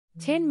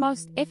10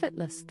 most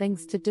effortless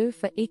things to do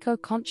for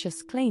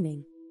eco-conscious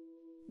cleaning.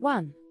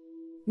 1.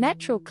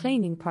 Natural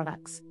cleaning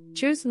products.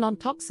 Choose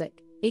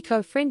non-toxic,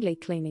 eco-friendly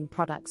cleaning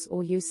products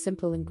or use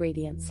simple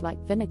ingredients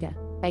like vinegar,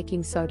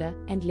 baking soda,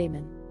 and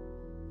lemon.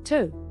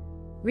 2.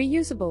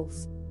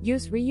 Reusables.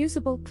 Use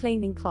reusable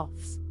cleaning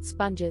cloths,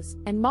 sponges,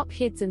 and mop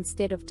heads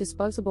instead of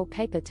disposable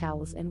paper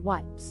towels and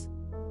wipes.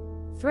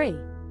 3.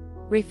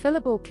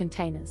 Refillable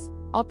containers.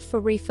 Opt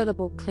for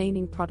refillable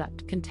cleaning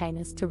product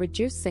containers to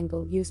reduce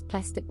single-use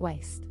plastic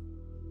waste.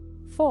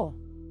 4.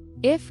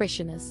 Air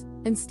fresheners.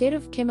 Instead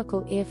of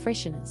chemical air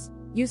fresheners,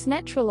 use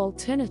natural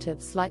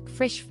alternatives like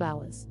fresh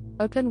flowers,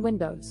 open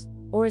windows,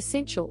 or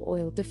essential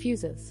oil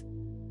diffusers.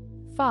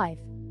 5.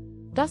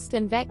 Dust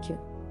and vacuum.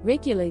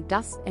 Regularly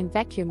dust and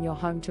vacuum your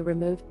home to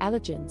remove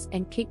allergens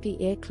and keep the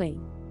air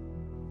clean.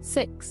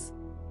 6.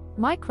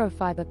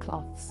 Microfiber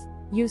cloths.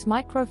 Use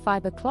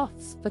microfiber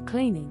cloths for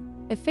cleaning,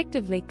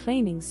 effectively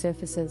cleaning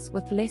surfaces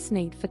with less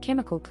need for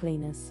chemical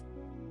cleaners.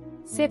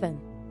 7.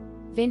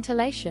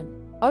 Ventilation.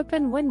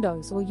 Open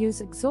windows or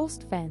use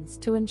exhaust fans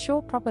to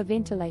ensure proper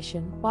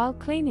ventilation while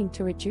cleaning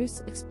to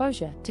reduce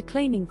exposure to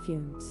cleaning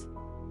fumes.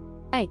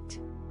 8.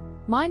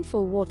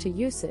 Mindful water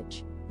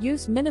usage.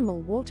 Use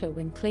minimal water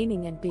when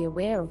cleaning and be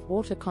aware of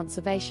water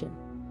conservation.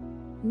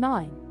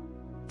 9.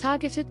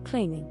 Targeted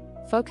cleaning.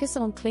 Focus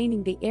on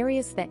cleaning the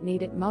areas that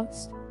need it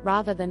most,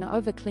 rather than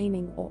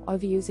over-cleaning or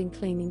overusing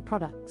cleaning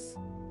products.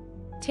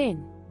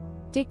 10.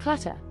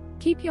 Declutter.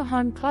 Keep your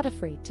home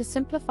clutter-free to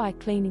simplify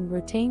cleaning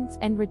routines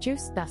and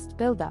reduce dust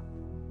buildup.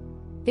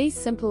 These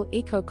simple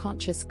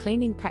eco-conscious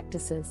cleaning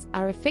practices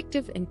are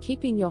effective in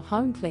keeping your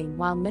home clean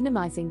while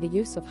minimizing the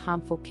use of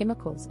harmful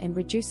chemicals and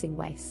reducing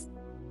waste.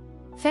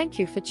 Thank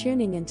you for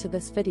tuning into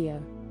this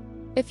video.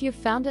 If you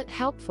found it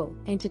helpful,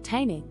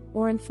 entertaining,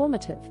 or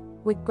informative,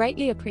 we'd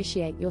greatly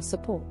appreciate your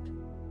support.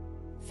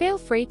 Feel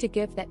free to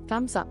give that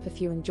thumbs up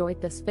if you enjoyed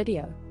this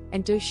video,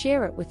 and do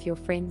share it with your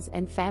friends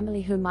and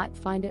family who might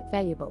find it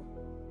valuable.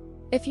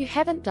 If you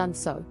haven't done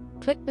so,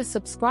 click the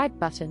subscribe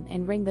button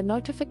and ring the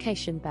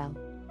notification bell.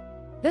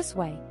 This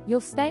way,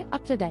 you'll stay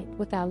up to date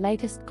with our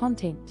latest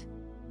content.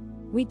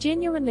 We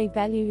genuinely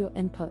value your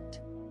input.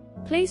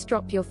 Please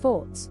drop your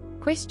thoughts,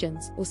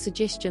 questions, or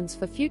suggestions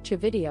for future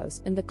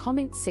videos in the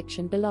comments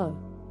section below.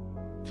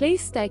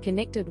 Please stay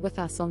connected with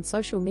us on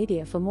social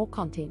media for more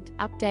content,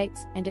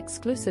 updates, and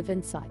exclusive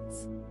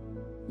insights.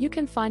 You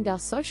can find our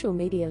social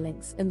media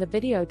links in the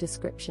video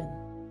description.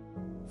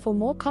 For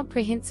more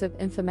comprehensive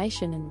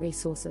information and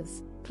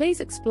resources, please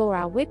explore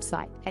our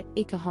website at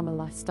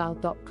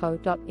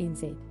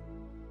ecohomelifestyle.co.nz.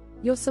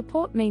 Your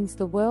support means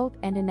the world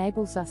and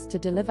enables us to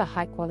deliver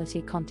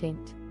high-quality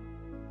content.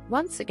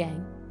 Once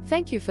again,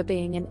 thank you for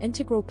being an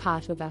integral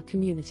part of our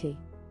community.